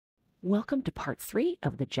Welcome to part 3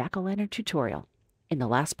 of the jack-o'-lantern tutorial. In the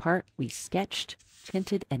last part, we sketched,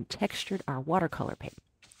 tinted, and textured our watercolor paint.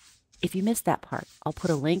 If you missed that part, I'll put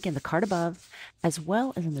a link in the card above, as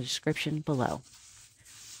well as in the description below.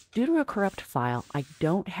 Due to a corrupt file, I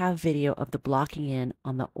don't have video of the blocking in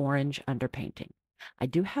on the orange underpainting. I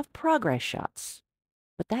do have progress shots,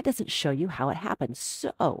 but that doesn't show you how it happens,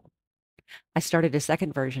 so I started a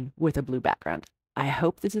second version with a blue background. I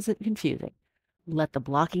hope this isn't confusing. Let the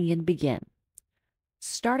blocking in begin.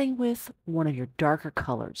 Starting with one of your darker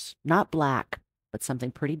colors, not black, but something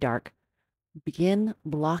pretty dark, begin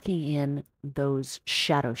blocking in those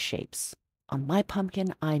shadow shapes. On my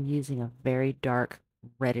pumpkin, I'm using a very dark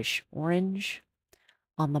reddish orange.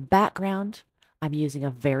 On the background, I'm using a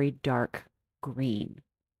very dark green.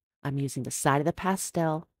 I'm using the side of the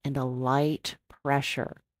pastel and a light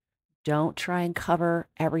pressure. Don't try and cover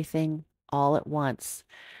everything all at once.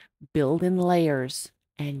 Build in layers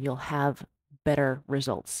and you'll have better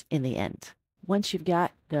results in the end. Once you've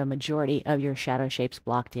got the majority of your shadow shapes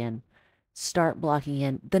blocked in, start blocking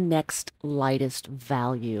in the next lightest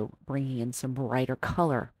value, bringing in some brighter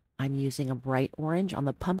color. I'm using a bright orange on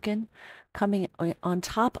the pumpkin, coming on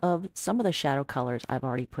top of some of the shadow colors I've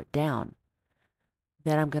already put down.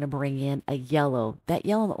 Then I'm going to bring in a yellow. That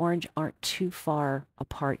yellow and the orange aren't too far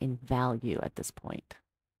apart in value at this point.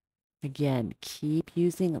 Again, keep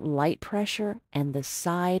using light pressure and the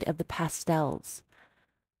side of the pastels.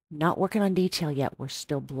 Not working on detail yet. We're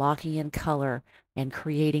still blocking in color and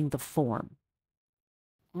creating the form.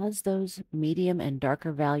 As those medium and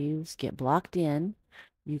darker values get blocked in,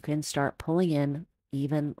 you can start pulling in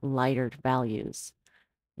even lighter values.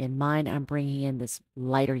 In mine, I'm bringing in this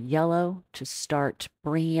lighter yellow to start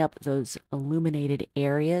bringing up those illuminated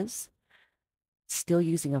areas, still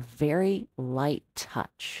using a very light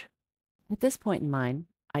touch. At this point in mine,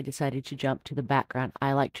 I decided to jump to the background.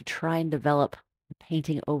 I like to try and develop the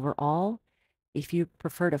painting overall. If you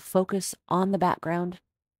prefer to focus on the background,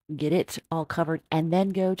 get it all covered, and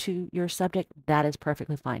then go to your subject, that is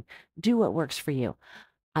perfectly fine. Do what works for you.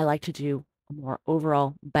 I like to do a more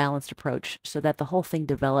overall balanced approach so that the whole thing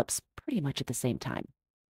develops pretty much at the same time.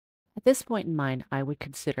 At this point in mine, I would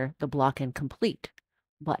consider the block-in complete,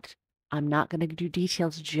 but I'm not going to do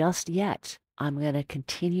details just yet. I'm going to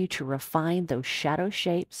continue to refine those shadow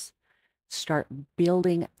shapes, start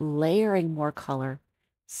building, layering more color,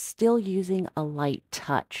 still using a light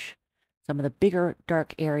touch. Some of the bigger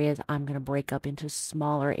dark areas I'm going to break up into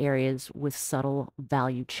smaller areas with subtle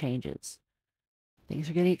value changes. Things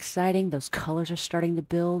are getting exciting. Those colors are starting to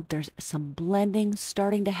build. There's some blending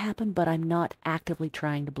starting to happen, but I'm not actively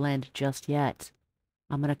trying to blend just yet.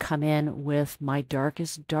 I'm going to come in with my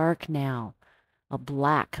darkest dark now, a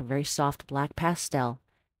black, a very soft black pastel,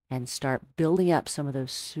 and start building up some of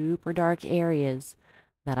those super dark areas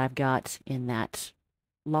that I've got in that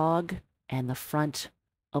log and the front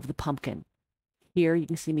of the pumpkin. Here you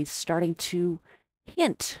can see me starting to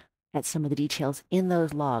hint at some of the details in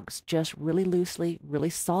those logs, just really loosely, really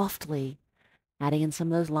softly, adding in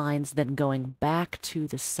some of those lines, then going back to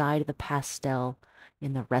the side of the pastel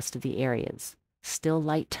in the rest of the areas. Still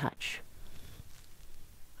light touch.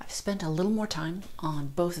 I've spent a little more time on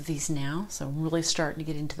both of these now, so I'm really starting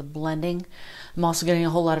to get into the blending. I'm also getting a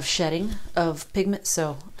whole lot of shedding of pigment,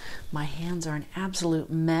 so my hands are an absolute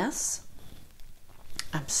mess.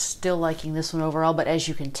 I'm still liking this one overall, but as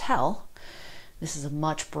you can tell, this is a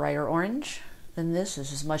much brighter orange than this.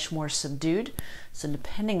 This is much more subdued. So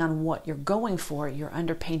depending on what you're going for, your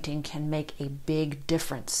underpainting can make a big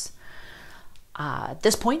difference. At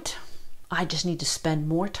this point, I just need to spend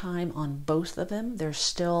more time on both of them. There's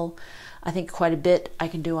still, I think, quite a bit I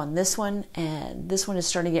can do on this one, and this one is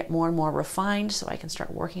starting to get more and more refined, so I can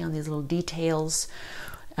start working on these little details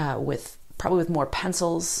probably with more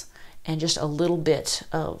pencils and just a little bit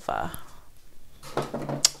of,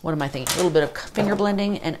 what am I thinking? A little bit of finger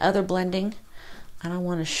blending and other blending. And I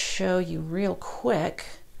want to show you real quick.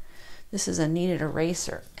 This is a kneaded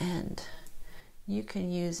eraser, and you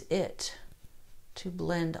can use it to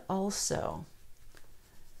blend also.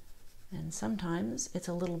 And sometimes it's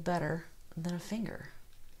a little better than a finger.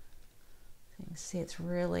 You can see it's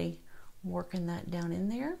really working that down in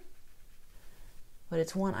there. But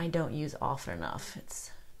it's one I don't use often enough.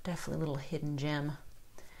 It's definitely a little hidden gem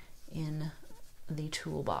in the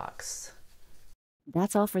toolbox.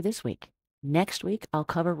 That's all for this week. Next week, I'll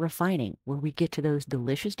cover refining, where we get to those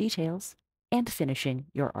delicious details and finishing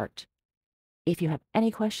your art. If you have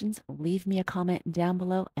any questions, leave me a comment down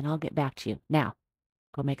below and I'll get back to you. Now,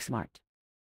 go make some art.